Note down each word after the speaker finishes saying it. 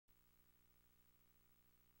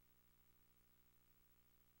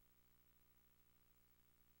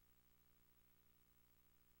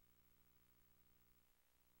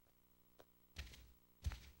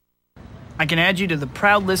I can add you to the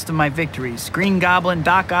proud list of my victories. Green Goblin,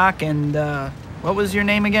 Doc Ock, and, what was your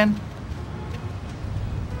name again?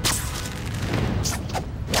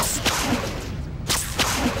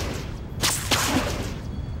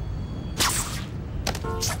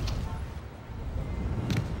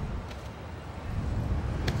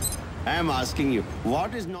 I am asking you,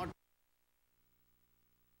 what is not...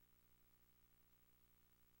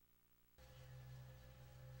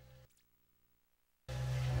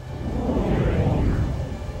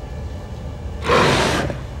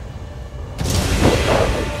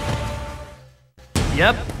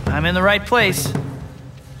 Yep, I'm in the right place.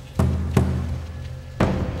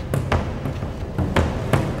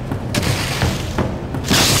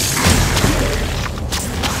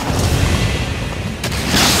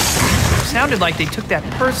 Sounded like they took that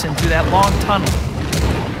person through that long tunnel.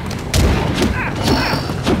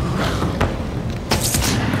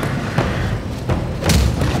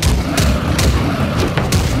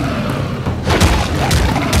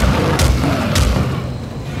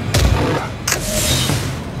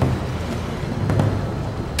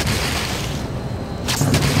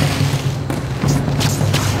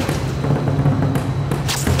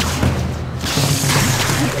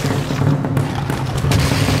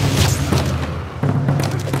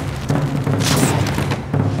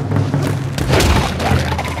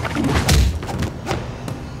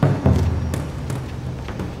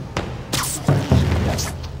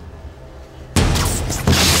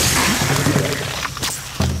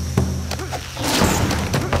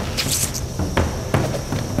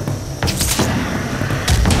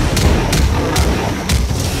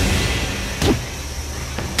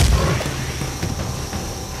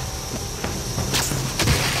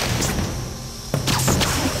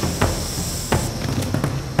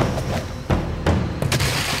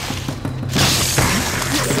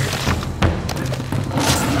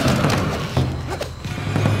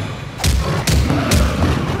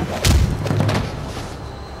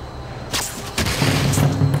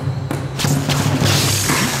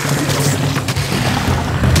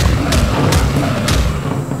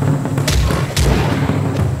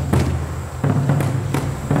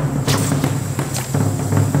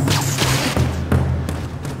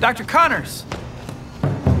 Dr. Connors!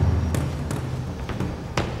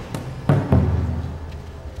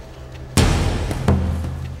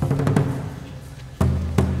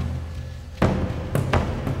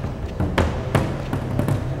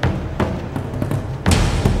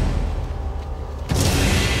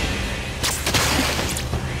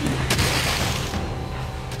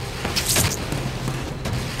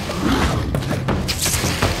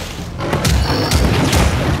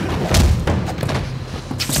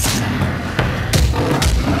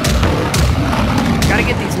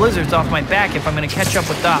 Lizards off my back if I'm gonna catch up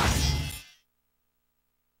with Doc.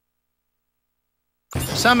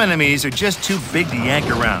 Some enemies are just too big to yank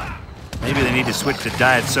around. Maybe they need to switch to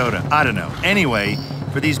diet soda. I don't know. Anyway,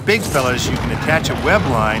 for these big fellas, you can attach a web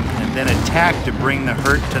line and then attack to bring the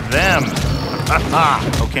hurt to them.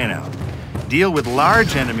 Okay now. Deal with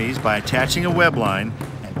large enemies by attaching a web line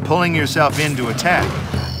and pulling yourself in to attack.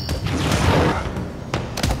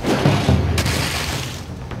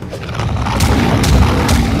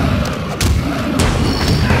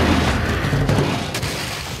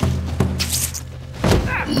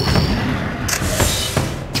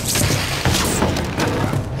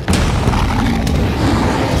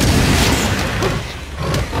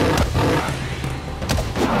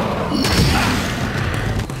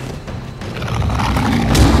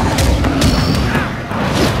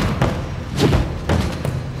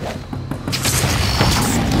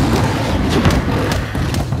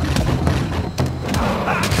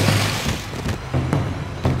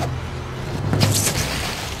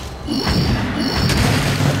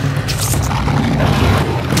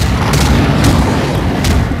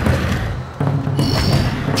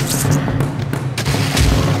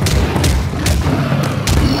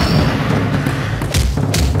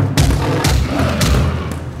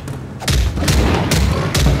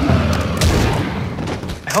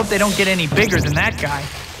 I hope they don't get any bigger than that guy.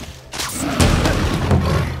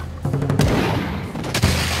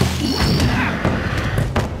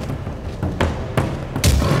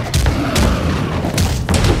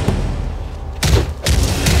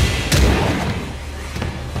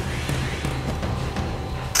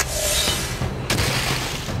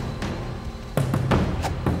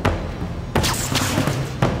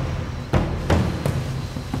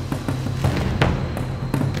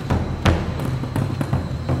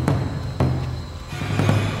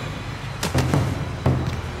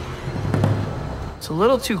 A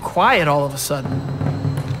little too quiet all of a sudden.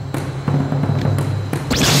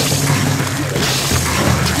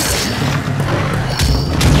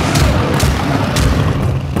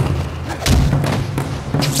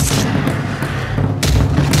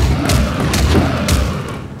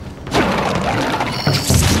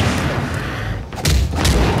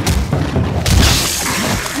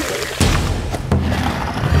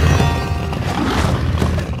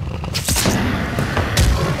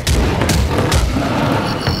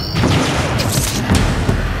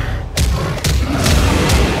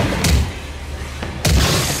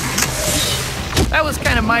 that was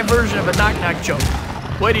kind of my version of a knock-knock joke.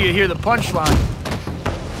 Wait till you hear the punchline.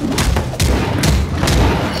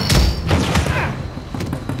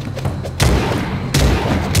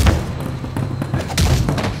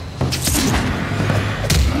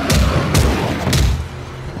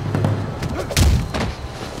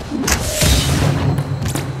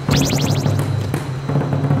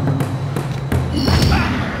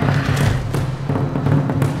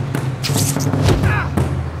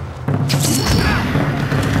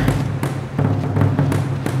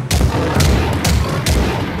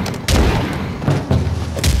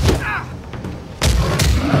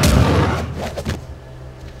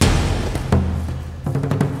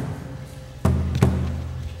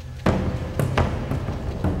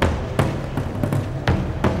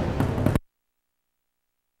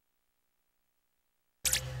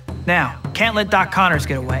 Now, can't let Doc Connors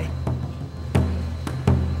get away.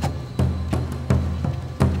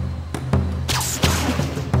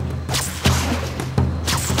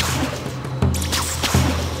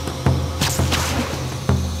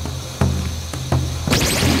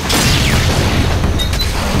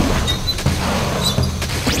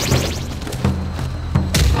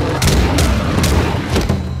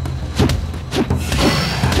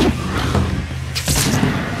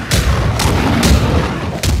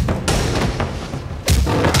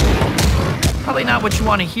 Probably not what you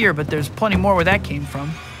want to hear, but there's plenty more where that came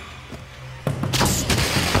from.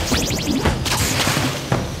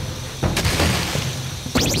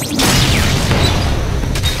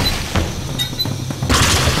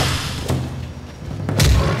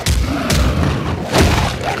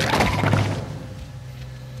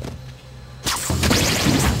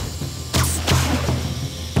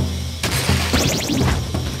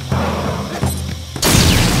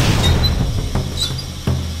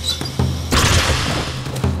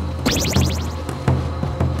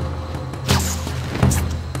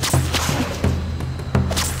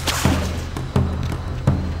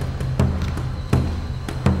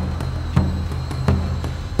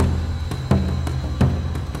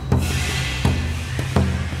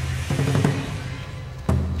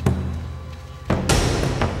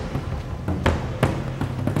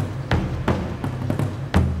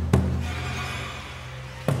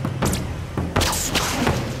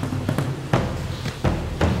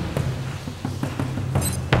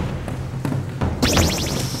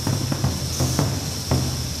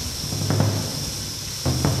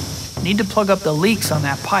 Need to plug up the leaks on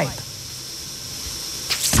that pipe.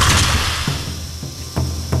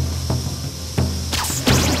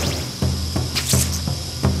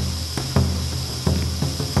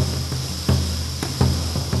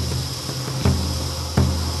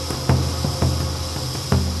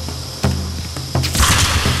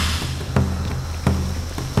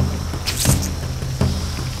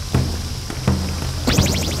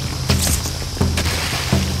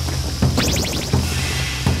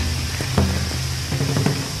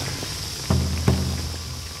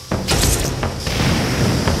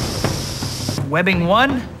 Webbing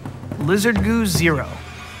 1, lizard goo 0.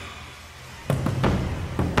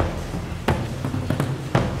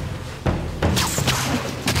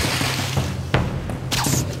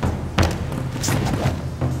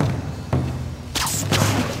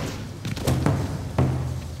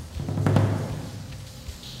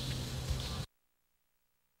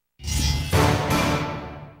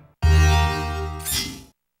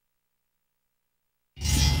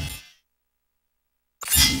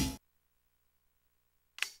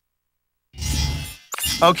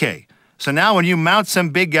 Okay, so now when you mount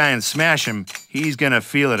some big guy and smash him, he's gonna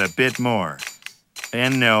feel it a bit more.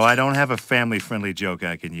 And no, I don't have a family-friendly joke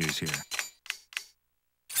I can use here.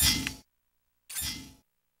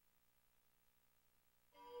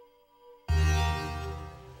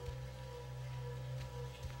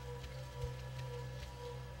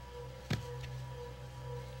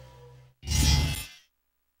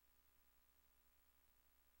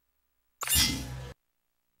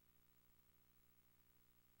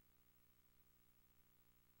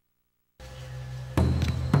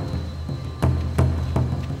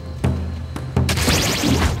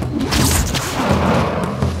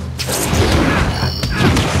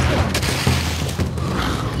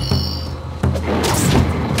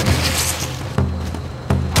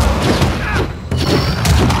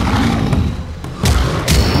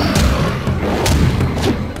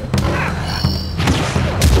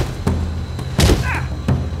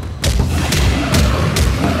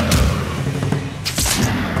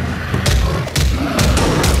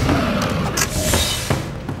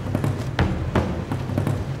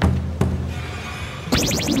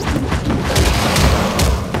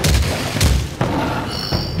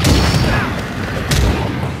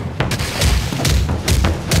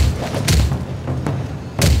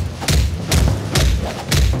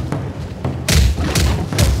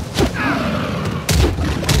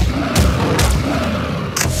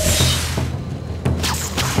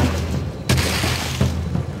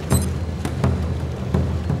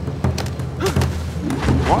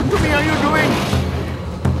 thing are you doing?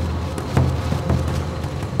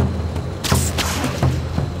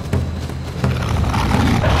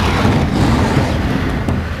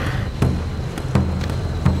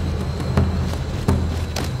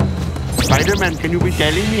 Spider-Man, can you be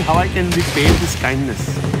telling me how I can repay this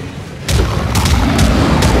kindness?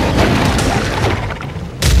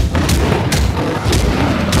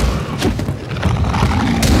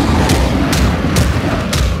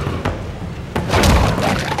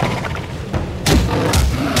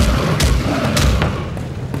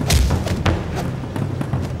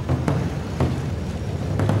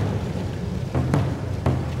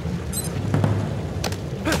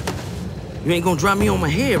 You ain't gonna drop me on my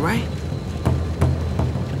head, right?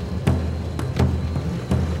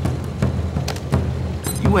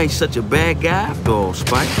 You ain't such a bad guy after all,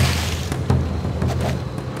 Spike.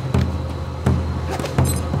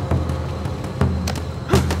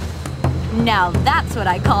 Now that's what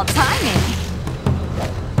I call timing.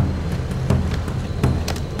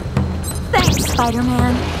 Thanks,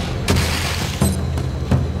 Spider-Man.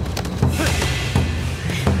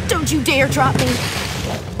 Don't you dare drop me.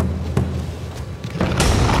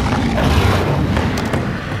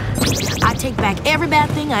 I take back every bad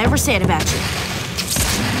thing I ever said about you.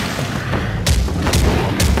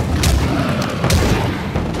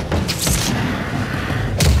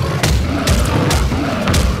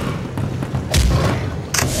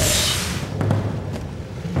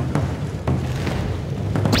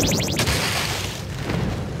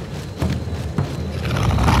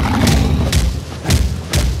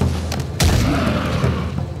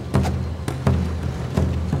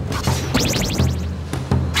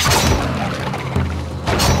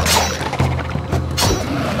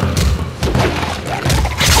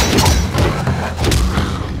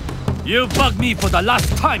 You bugged me for the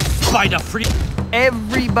last time, Spider Freak!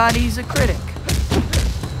 Everybody's a critic.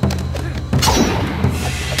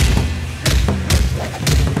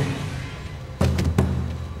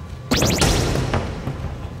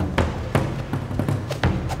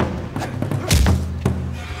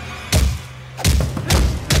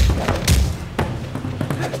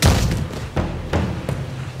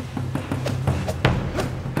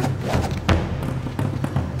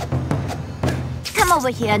 Come over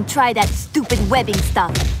here and try that stupid webbing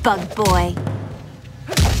stuff, bug boy.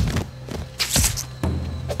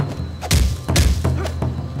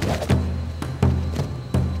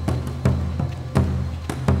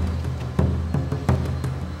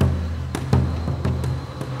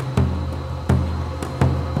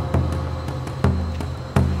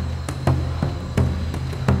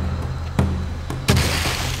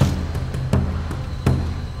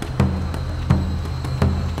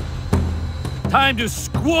 Time to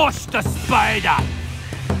squash the spider!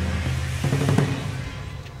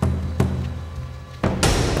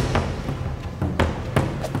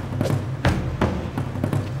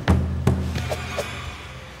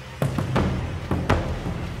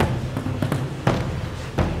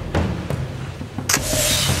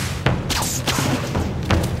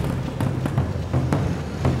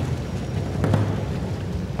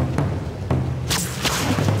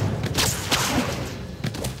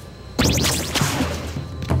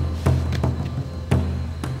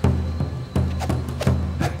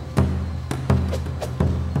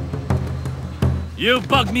 You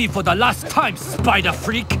bugged me for the last time, Spider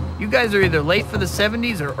Freak! You guys are either late for the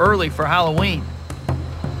 70s or early for Halloween.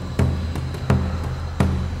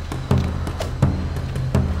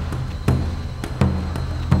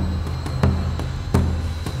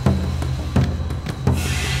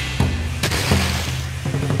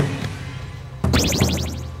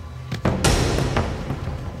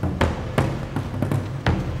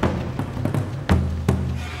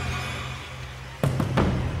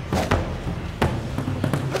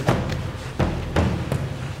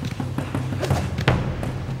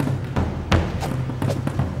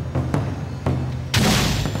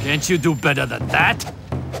 Can't you do better than that?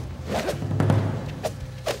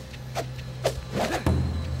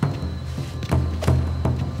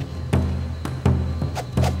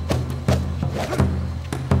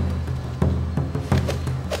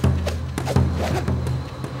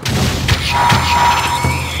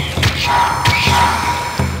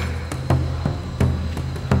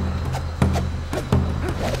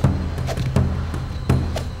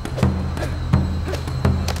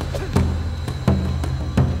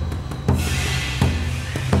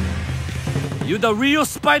 You the real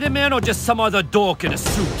Spider-Man or just some other dork in a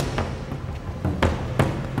suit?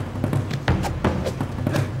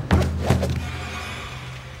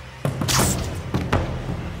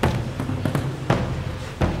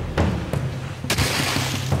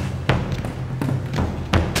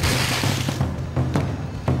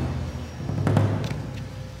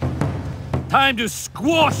 time to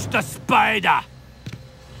squash the spider!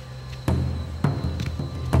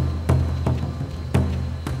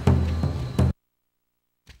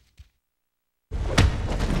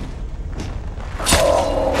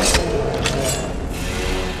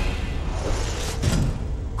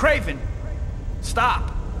 Craven!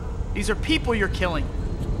 Stop! These are people you're killing.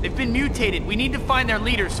 They've been mutated. We need to find their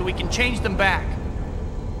leaders so we can change them back.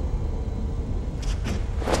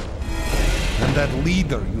 And that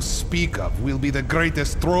leader you speak of will be the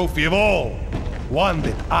greatest trophy of all. One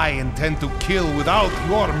that I intend to kill without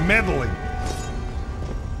your meddling.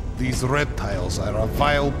 These reptiles are a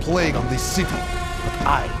vile plague on this city. But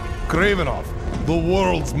I, Kravenov, the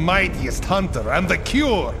world's mightiest hunter, am the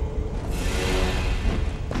cure.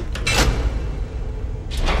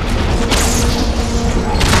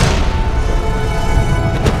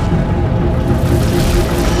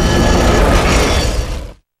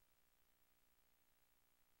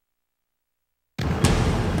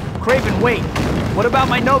 Craven, wait. What about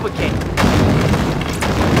my Novocaine?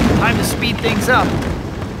 Time to speed things up.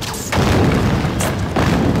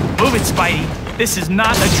 Move it, Spidey. This is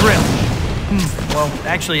not a drill. Well,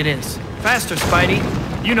 actually it is. Faster, Spidey.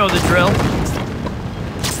 You know the drill.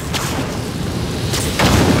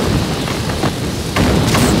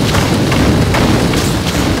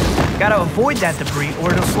 Gotta avoid that debris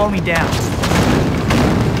or it'll slow me down.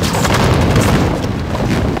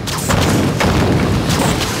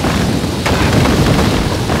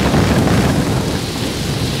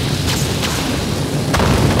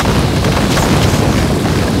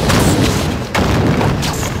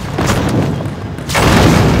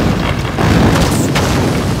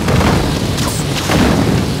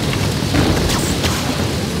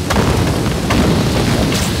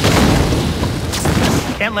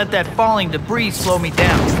 Can't let that falling debris slow me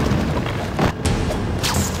down.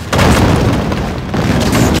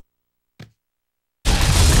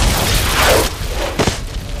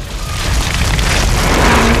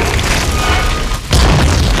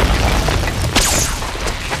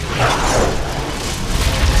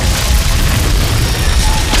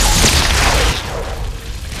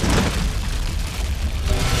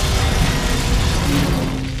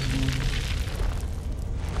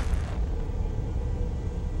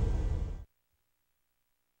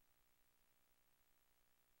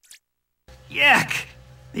 Yuck!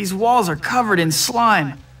 These walls are covered in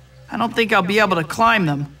slime. I don't think I'll be able to climb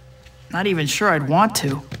them. Not even sure I'd want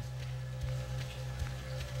to.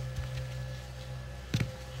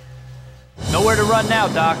 Nowhere to run now,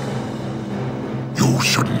 Doc. You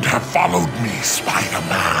shouldn't have followed me,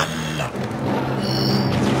 Spider-Man.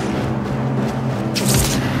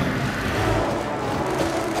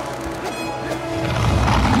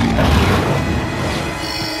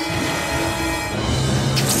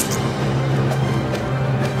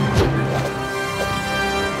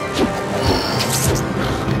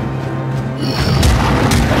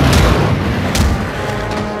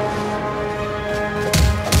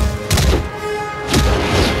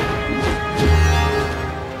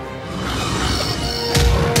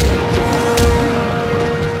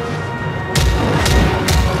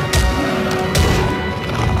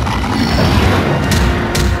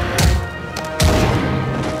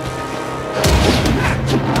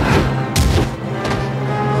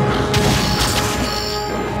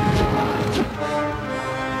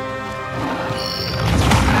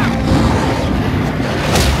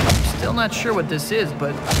 Not sure what this is,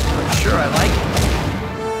 but I'm sure I like it.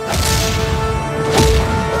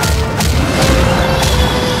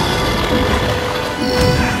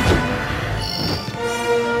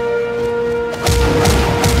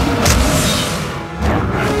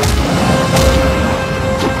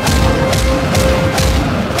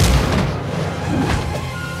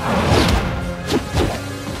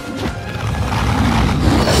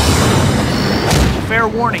 Fair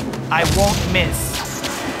warning, I won't miss.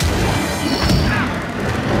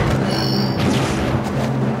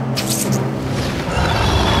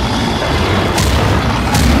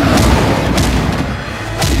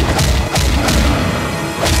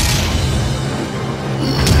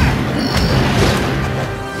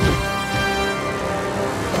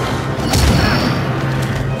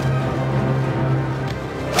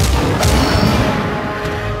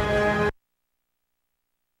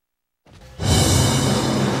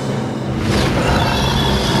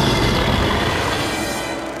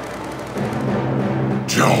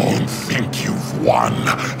 Don't think you've won,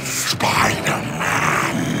 Spider-Man.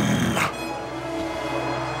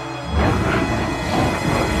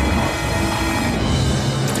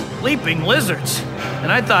 Leaping lizards.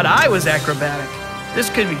 And I thought I was acrobatic. This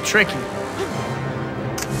could be tricky.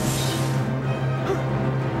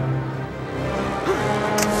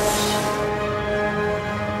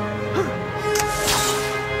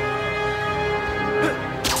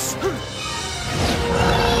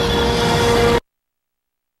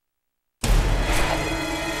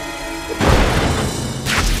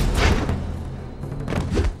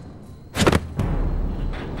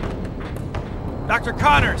 Dr.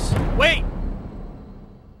 Connors, wait!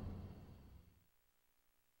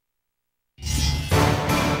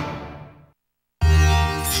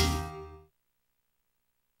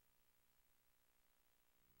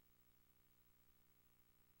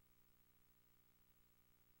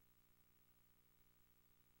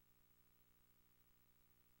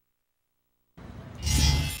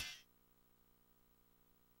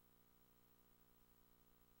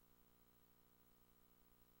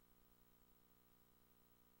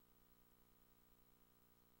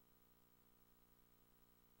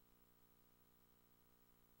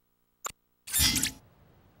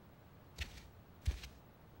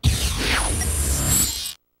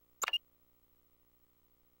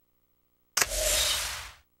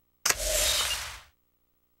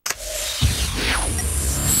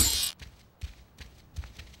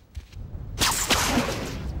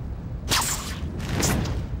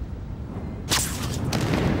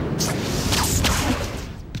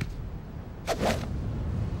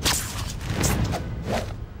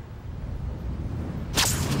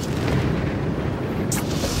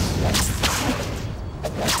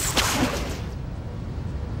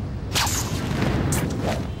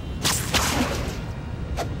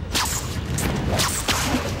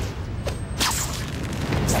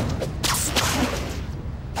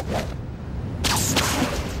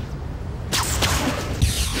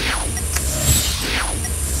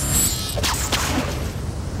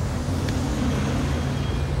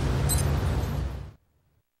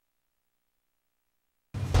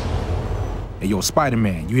 Hey, yo,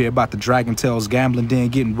 Spider-Man, you hear about the Dragon Tales gambling den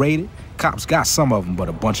getting raided? Cops got some of them, but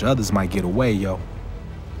a bunch of others might get away, yo.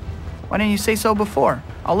 Why didn't you say so before?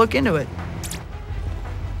 I'll look into it.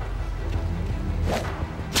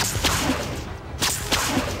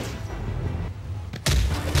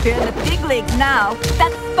 We're in the big leagues now.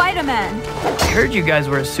 That's Spider-Man. I heard you guys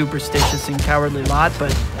were a superstitious and cowardly lot,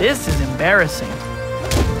 but this is embarrassing.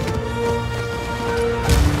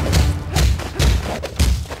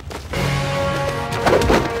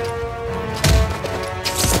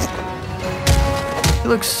 You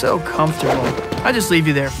look so comfortable. I'll just leave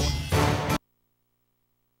you there for.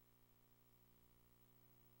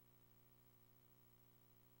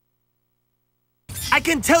 I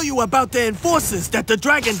can tell you about the enforcers that the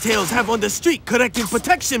Dragon Tales have on the street collecting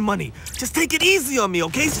protection money. Just take it easy on me,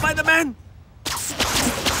 okay, Spider-Man?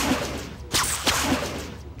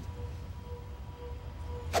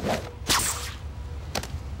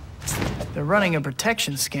 They're running a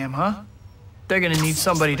protection scam, huh? They're gonna need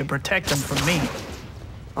somebody to protect them from me.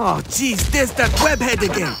 Oh, geez, there's that webhead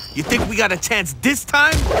again. You think we got a chance this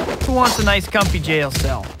time? Who wants a nice comfy jail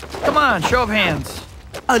cell? Come on, show of hands.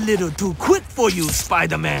 A little too quick for you,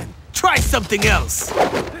 Spider-Man. Try something else.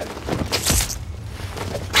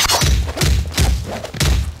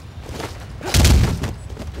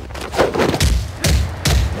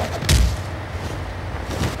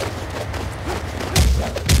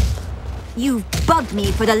 You've bugged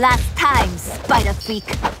me for the last time, Spider Freak.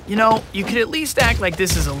 You know, you could at least act like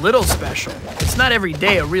this is a little special. It's not every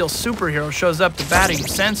day a real superhero shows up to batter you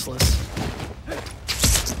senseless.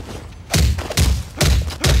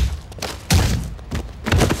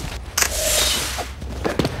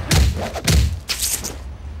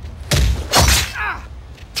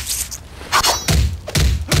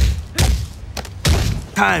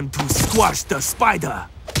 Time to squash the spider.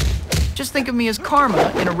 Just think of me as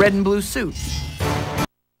Karma in a red and blue suit.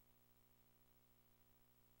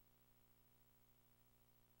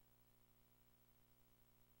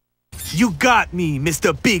 You got me,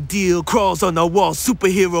 Mr. Big Deal Crawls on the Wall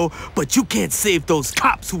superhero, but you can't save those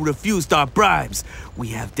cops who refused our bribes. We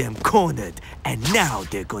have them cornered, and now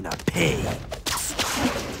they're gonna pay.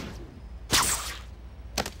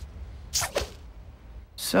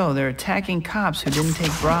 So they're attacking cops who didn't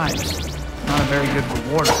take bribes. Not a very good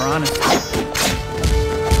reward for honesty.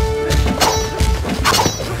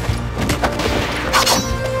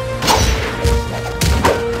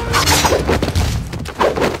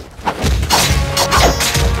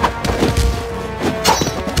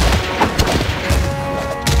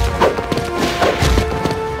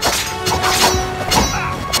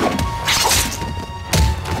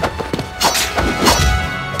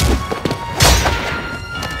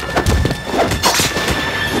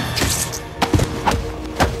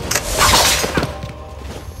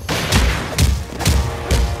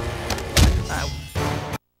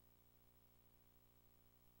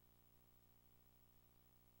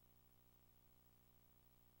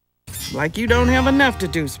 Like you don't have enough to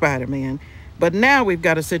do, Spider-Man. But now we've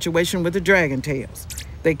got a situation with the Dragon Tales.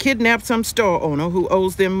 They kidnapped some store owner who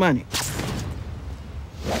owes them money.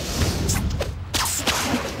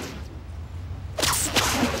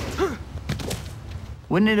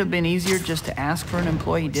 Wouldn't it have been easier just to ask for an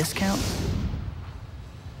employee discount?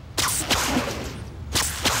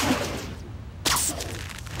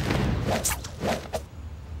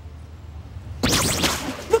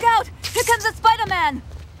 Look out! Here comes the Spider-Man!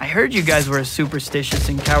 I heard you guys were a superstitious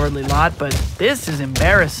and cowardly lot, but this is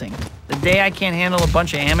embarrassing. The day I can't handle a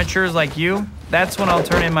bunch of amateurs like you, that's when I'll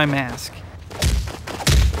turn in my mask.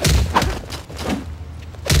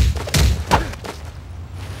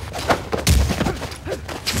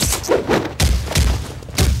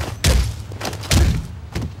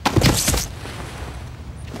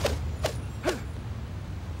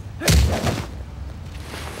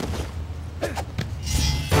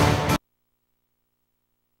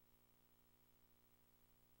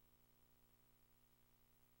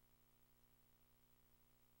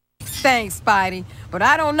 Thanks, Spidey, but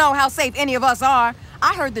I don't know how safe any of us are.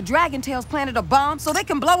 I heard the Dragon Tails planted a bomb so they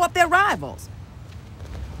can blow up their rivals.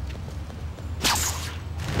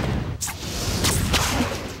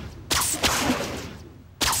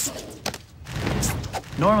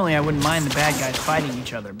 Normally I wouldn't mind the bad guys fighting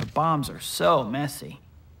each other, but bombs are so messy.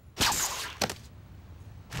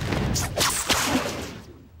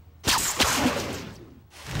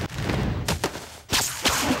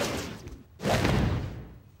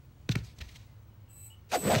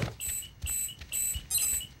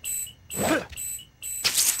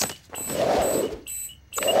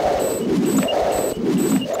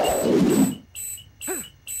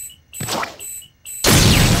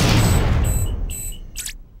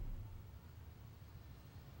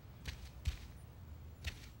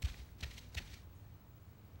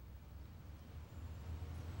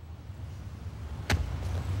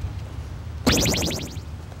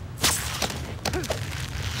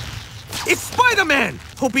 It's Spider-Man!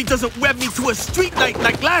 Hope he doesn't web me to a street light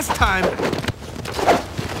like last time.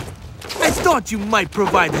 I thought you might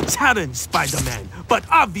provide a challenge, Spider-Man, but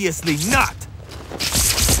obviously not.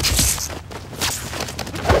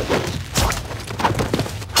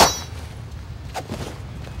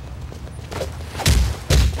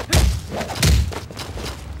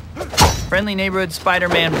 Friendly neighborhood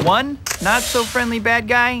Spider-Man 1, not so friendly bad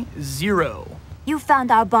guy 0. You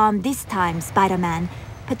found our bomb this time, Spider-Man.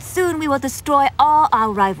 But soon we will destroy all our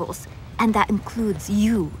rivals, and that includes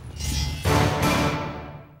you.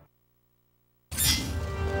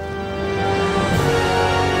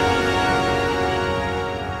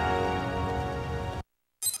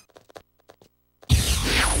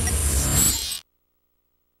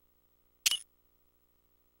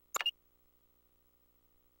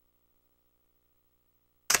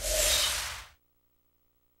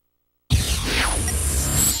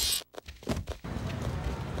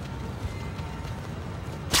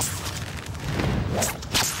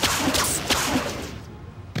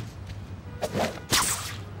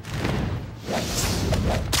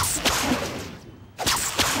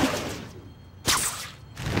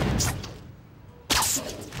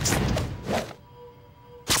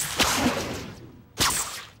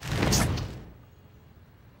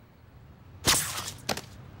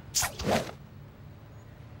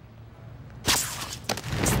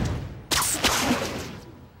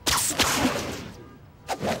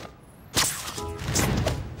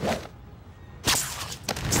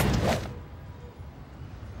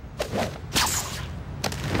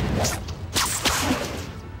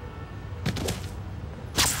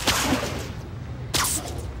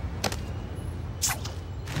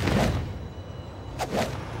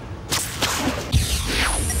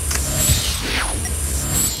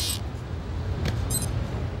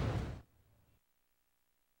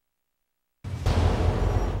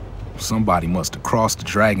 Somebody must have crossed the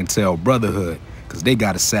Dragon Tail Brotherhood, because they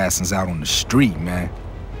got assassins out on the street, man.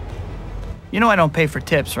 You know I don't pay for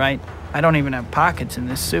tips, right? I don't even have pockets in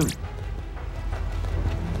this suit.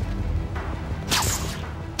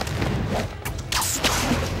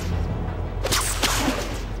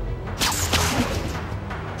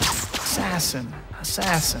 Assassin.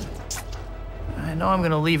 I know I'm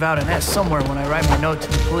gonna leave out an S somewhere when I write my note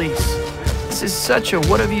to the police. This is such a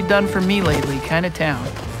what have you done for me lately kind of town.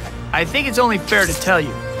 I think it's only fair to tell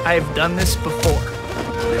you, I have done this before.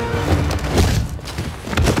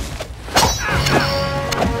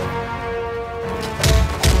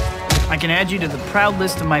 I can add you to the proud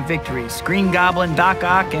list of my victories. Green Goblin, Doc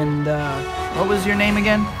Ock, and, what was your name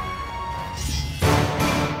again?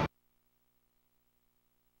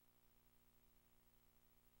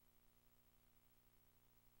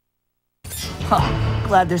 Huh.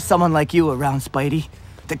 Glad there's someone like you around, Spidey.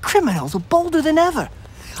 The criminals are bolder than ever.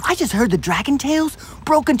 I just heard the Dragon Tails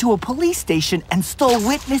broke into a police station and stole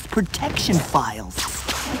witness protection files.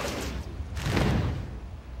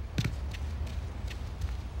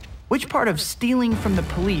 Which part of stealing from the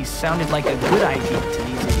police sounded like a good idea to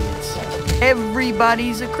these idiots?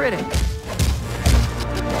 Everybody's a critic.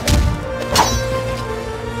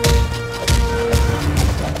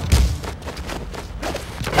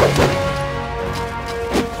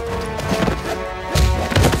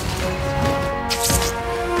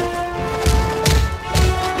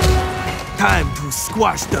 Time to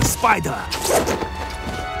squash the spider.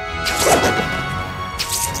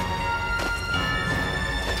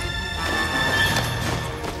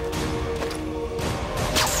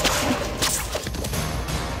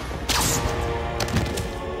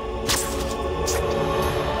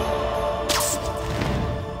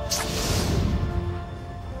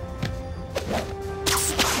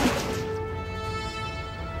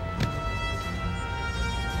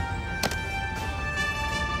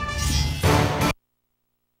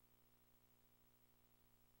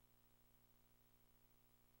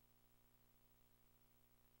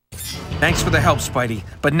 Thanks for the help, Spidey,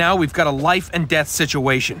 but now we've got a life and death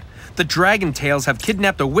situation. The Dragon Tails have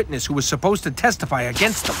kidnapped a witness who was supposed to testify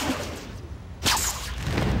against them.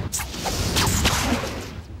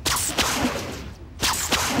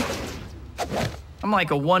 I'm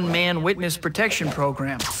like a one-man witness protection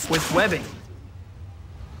program with webbing.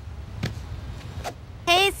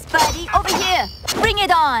 Hey, Spidey, over here. Bring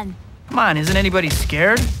it on. Come on, isn't anybody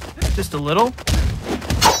scared? Just a little?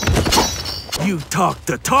 You talk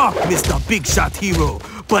the talk, Mr. Big Shot Hero,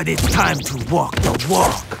 but it's time to walk the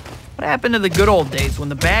walk. What happened to the good old days when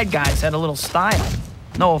the bad guys had a little style?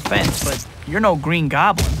 No offense, but you're no Green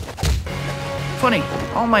Goblin. Funny,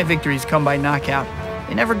 all my victories come by knockout.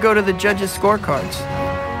 They never go to the judges' scorecards.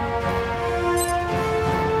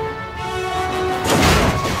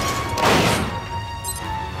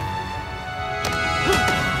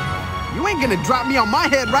 You ain't gonna drop me on my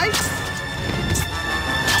head, right?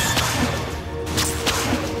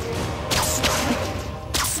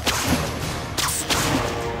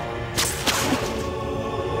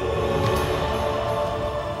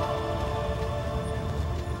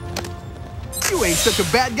 You ain't such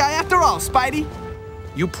a bad guy after all, Spidey.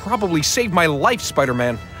 You probably saved my life,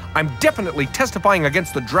 Spider-Man. I'm definitely testifying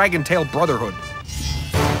against the Dragon Tail Brotherhood.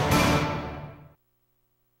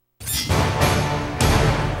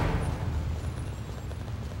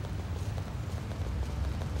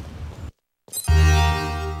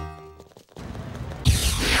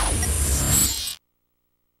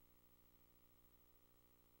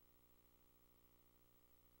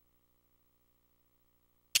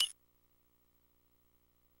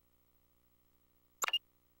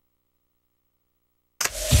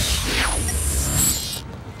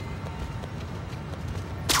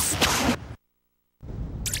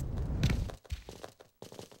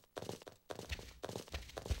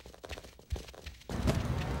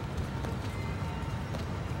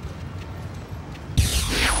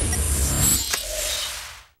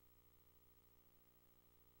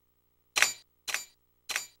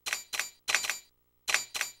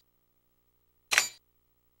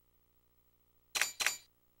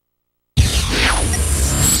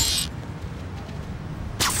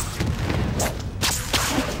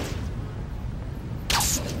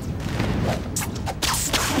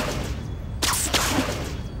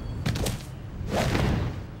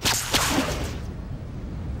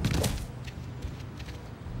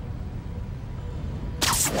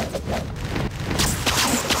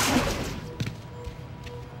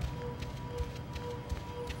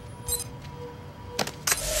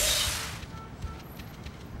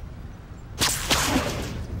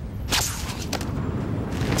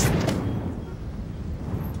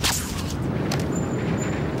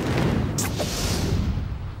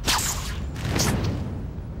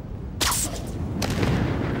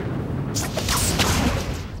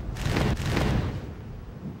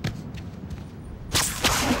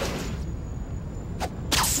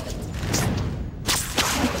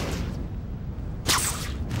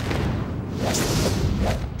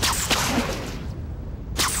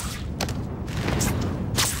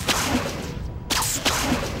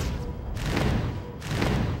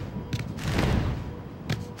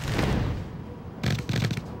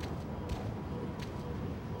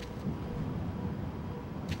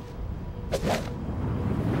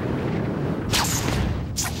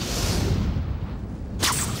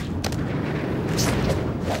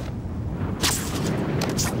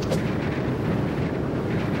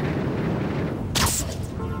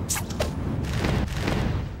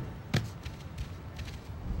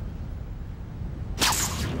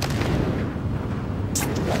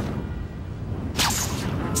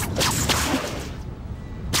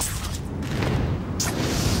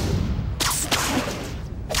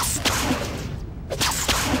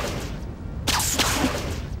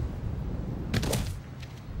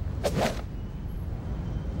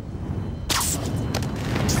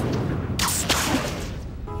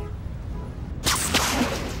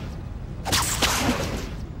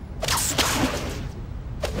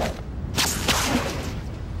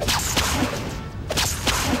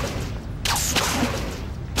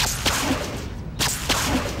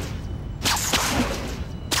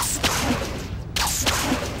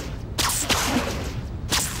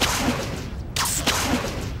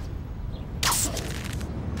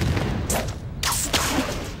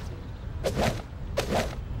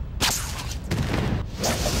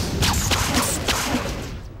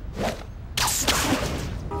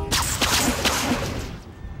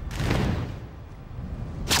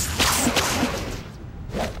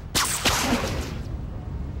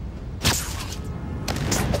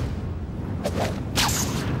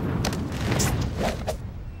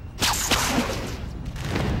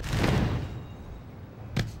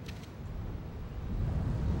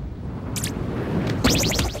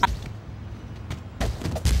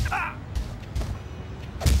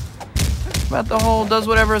 about the whole does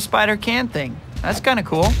whatever a spider can thing? That's kind of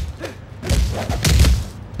cool.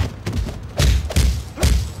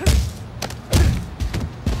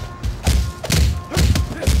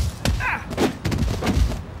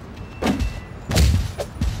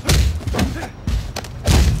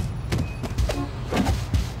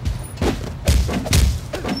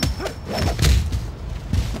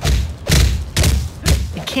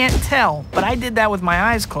 You can't tell, but I did that with my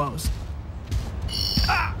eyes closed.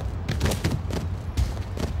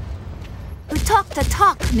 We talk the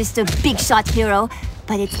talk, Mr. Big Shot Hero,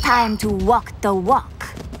 but it's time to walk the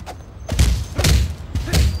walk.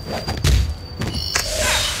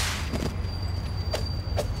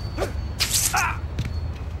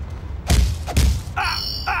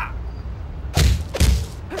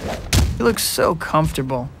 You look so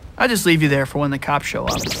comfortable. I'll just leave you there for when the cops show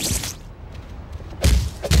up.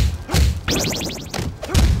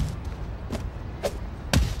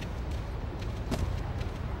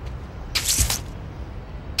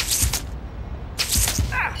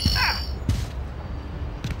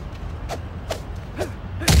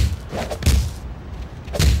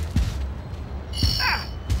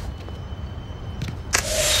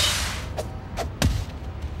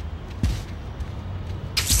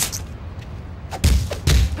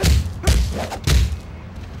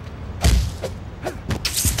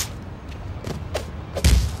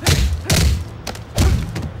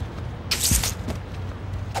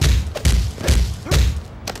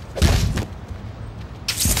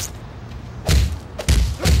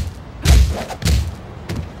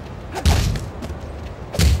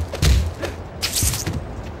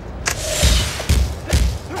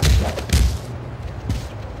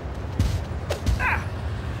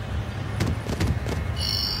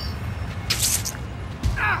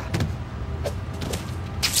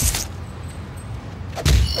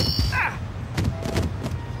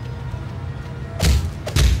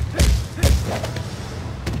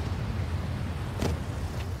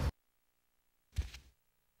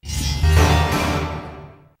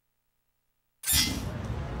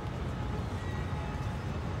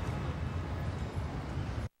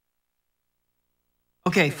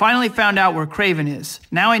 Okay, finally found out where Craven is.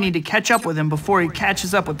 Now I need to catch up with him before he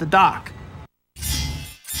catches up with the doc.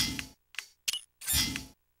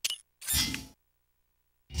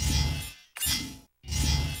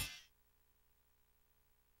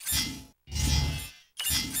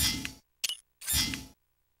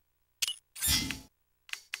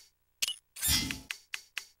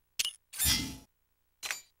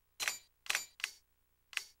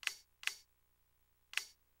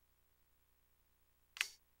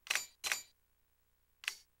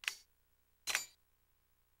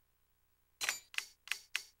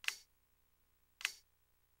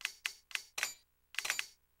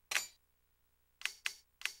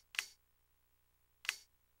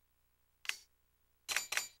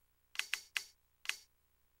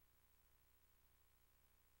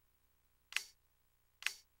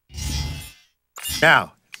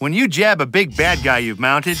 Now, when you jab a big bad guy you've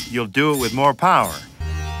mounted, you'll do it with more power.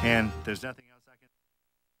 And there's nothing else I can...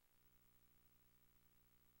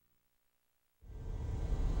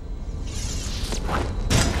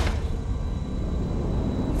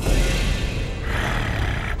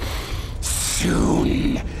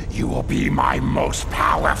 Soon, you will be my most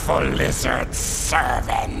powerful lizard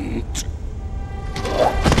servant.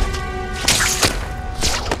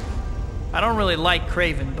 I don't really like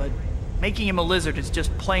Craven, but making him a lizard is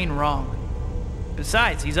just plain wrong.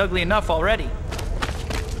 Besides, he's ugly enough already.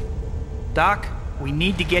 Doc, we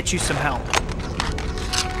need to get you some help.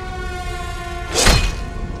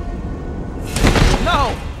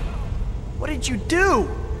 No! What did you do?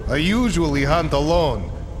 I usually hunt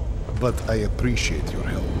alone, but I appreciate your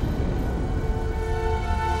help.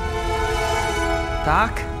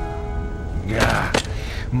 Doc? Yeah,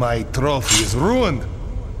 my trophy is ruined.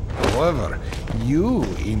 However, you,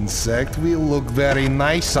 insect, will look very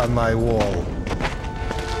nice on my wall.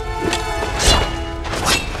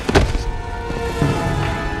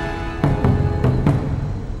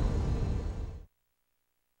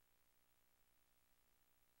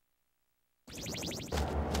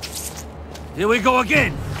 Here we go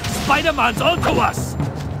again! Spider-Man's onto us!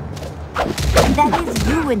 That is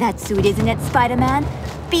you in that suit, isn't it, Spider-Man?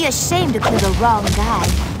 Be ashamed to kill the wrong guy.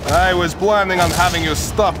 I was planning on having you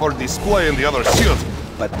stop or display in the other suit,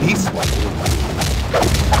 but this one will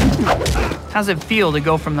do. How's it feel to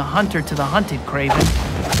go from the hunter to the hunted, Craven?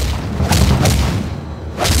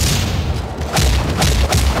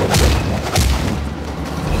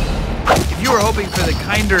 If you were hoping for the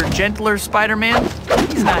kinder, gentler Spider-Man,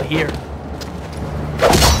 he's not here.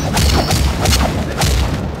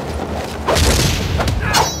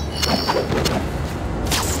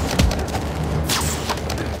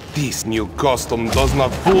 This new costume does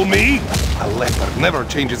not fool me. A leopard never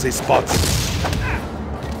changes his spots.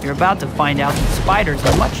 You're about to find out that spiders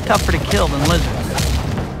are much tougher to kill than lizards.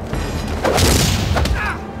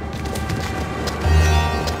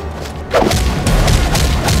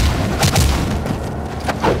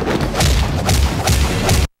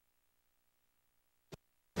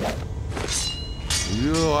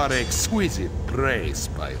 You are exquisite prey,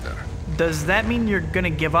 Spider. Does that mean you're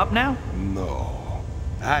gonna give up now? No.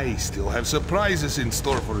 I still have surprises in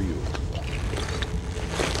store for you.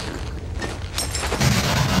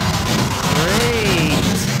 Great!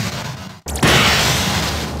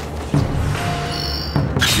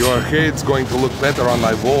 Your head's going to look better on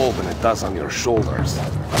my wall than it does on your shoulders.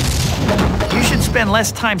 You should spend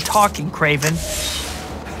less time talking, Craven.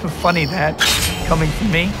 Funny that, coming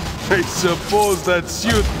from me. I suppose that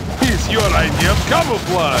suit is your idea of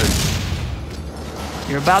camouflage.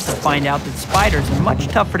 You're about to find out that spiders are much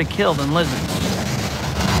tougher to kill than lizards.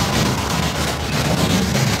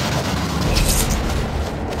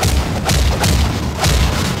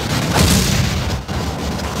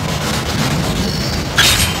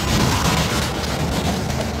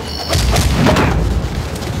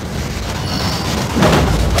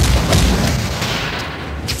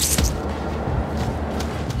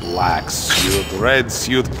 Black suit, red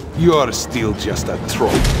suit, you're still just a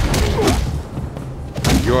trope.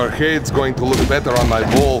 Your head's going to look better on my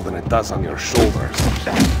wall than it does on your shoulders.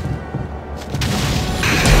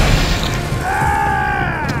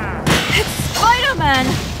 It's Spider-Man!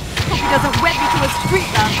 Hope he doesn't wet me to a street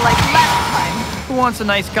dance like last time. Who wants a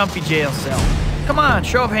nice comfy jail cell? Come on,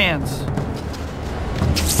 show of hands.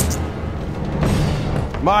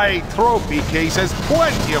 My trophy case has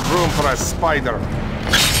plenty of room for a spider.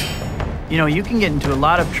 You know, you can get into a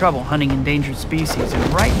lot of trouble hunting endangered species,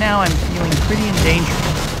 and right now I'm feeling pretty endangered.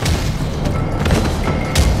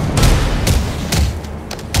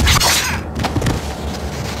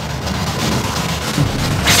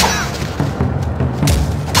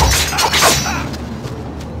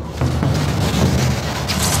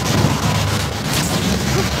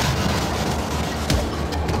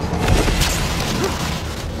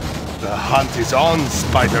 The hunt is on,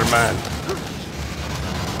 Spider-Man.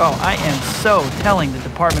 Oh, I am so telling the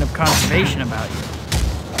Department of Conservation about you.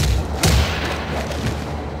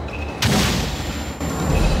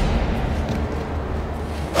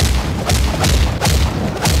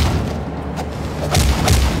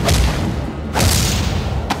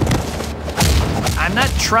 I'm not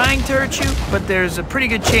trying to hurt you, but there's a pretty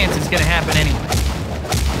good chance it's gonna happen anyway.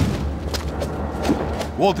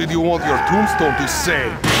 What did you want your tombstone to say?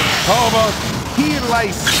 How about, "Here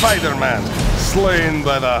lies Spider-Man, slain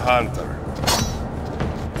by the hunter"?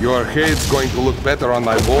 Your head's going to look better on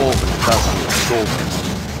my wall than it does on your shoulders.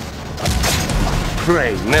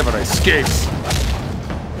 Prey never escapes.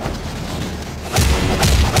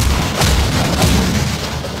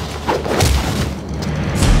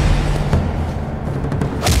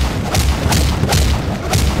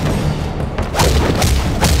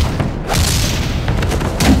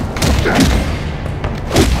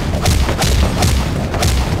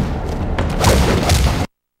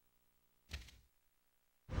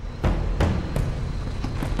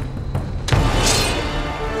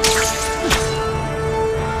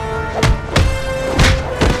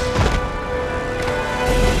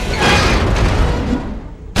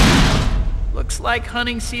 Like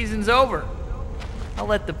hunting season's over. I'll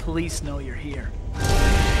let the police know you're here.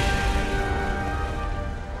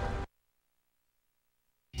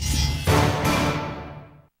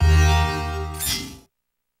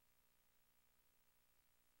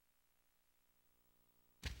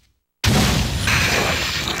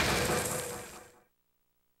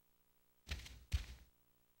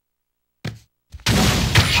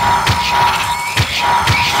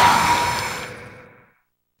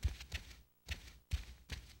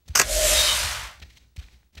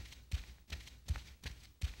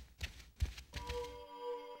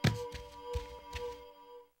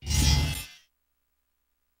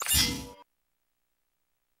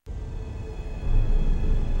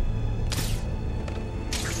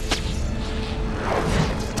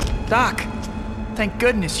 Doc, thank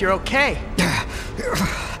goodness you're okay.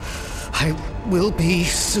 I will be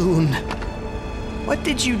soon. What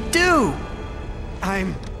did you do?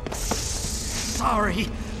 I'm sorry.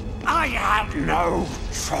 I have no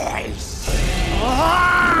choice.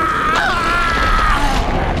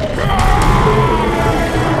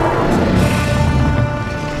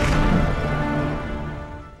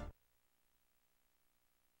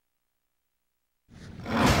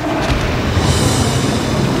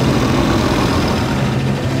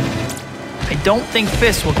 I don't think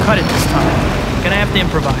fists will cut it this time. Gonna have to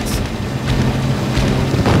improvise.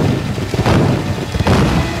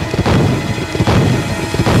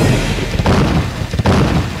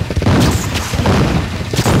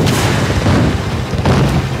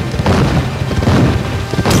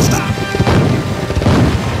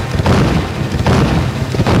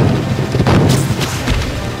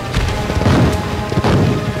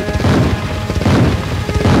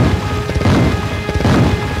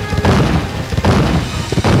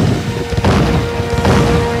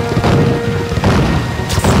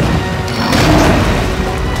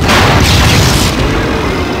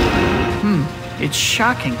 It's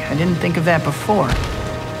shocking. I didn't think of that before.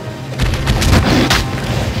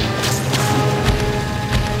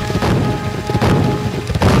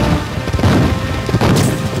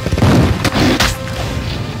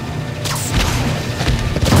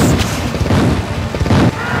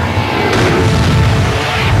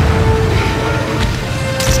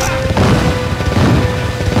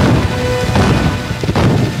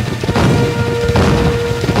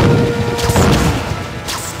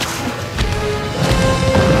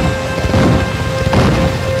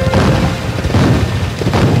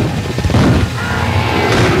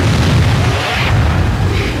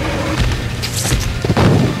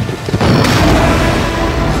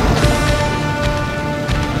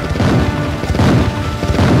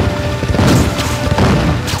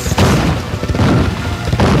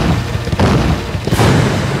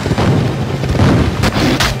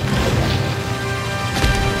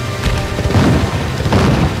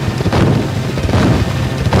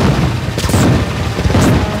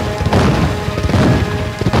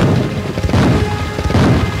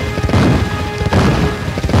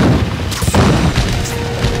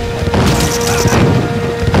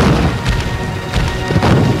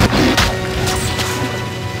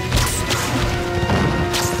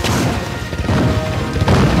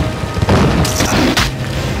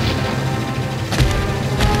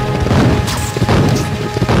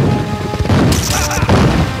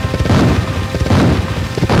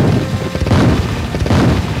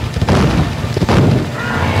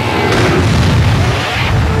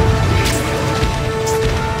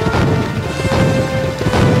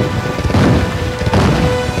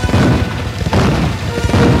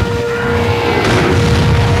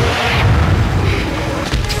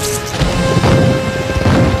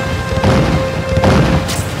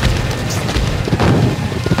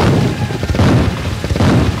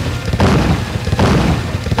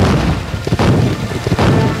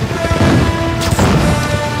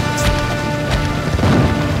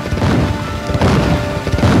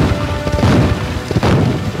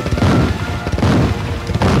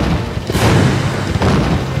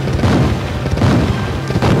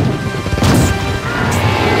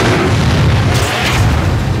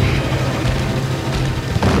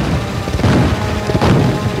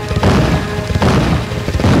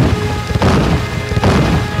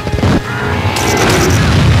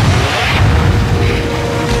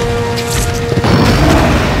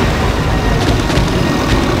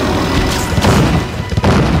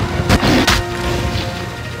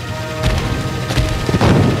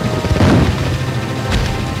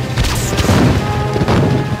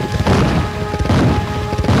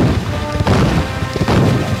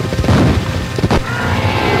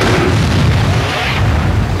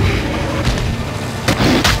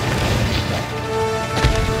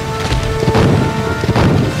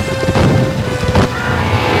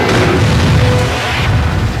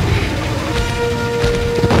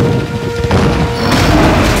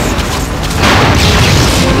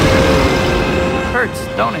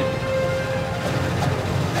 Don't it?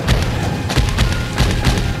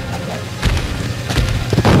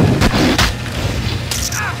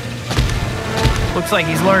 Looks like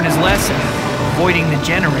he's learned his lesson, avoiding the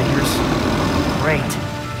generators. Great.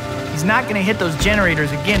 He's not gonna hit those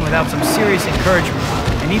generators again without some serious encouragement.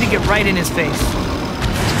 I need to get right in his face.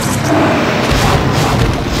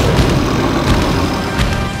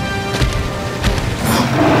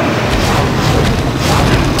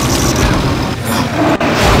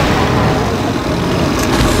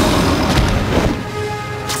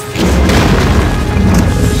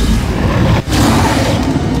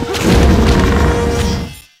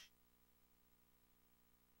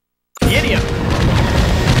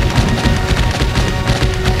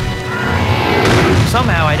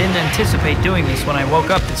 Somehow I didn't anticipate doing this when I woke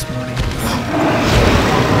up this morning.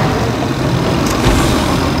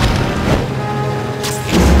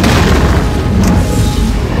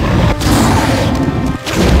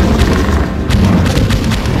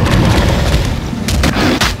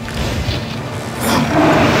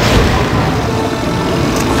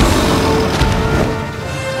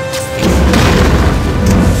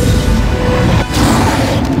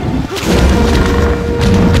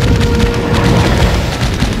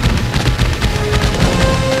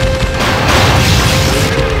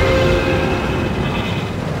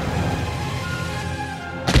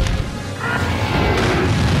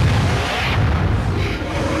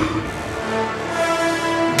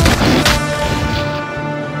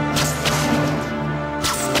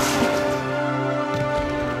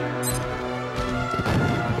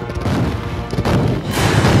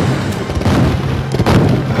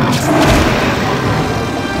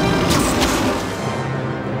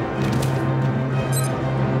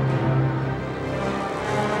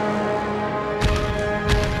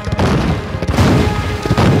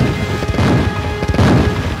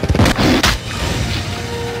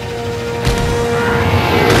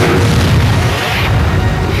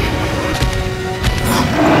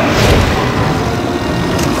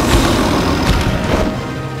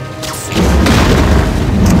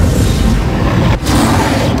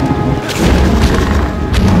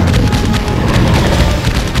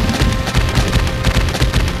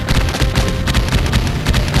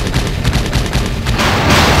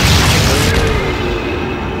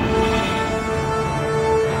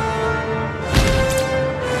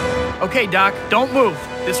 okay, Doc. Don't move.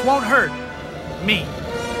 This won't hurt. Me.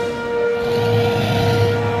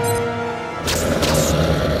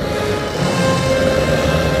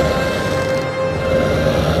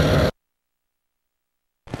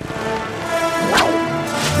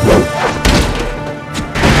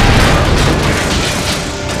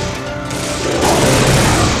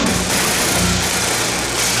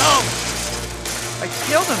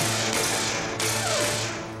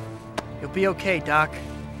 Be okay, Doc.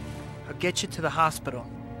 I'll get you to the hospital.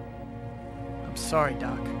 I'm sorry,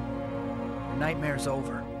 Doc. Your nightmare's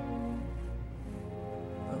over.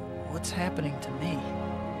 But what's happening to me?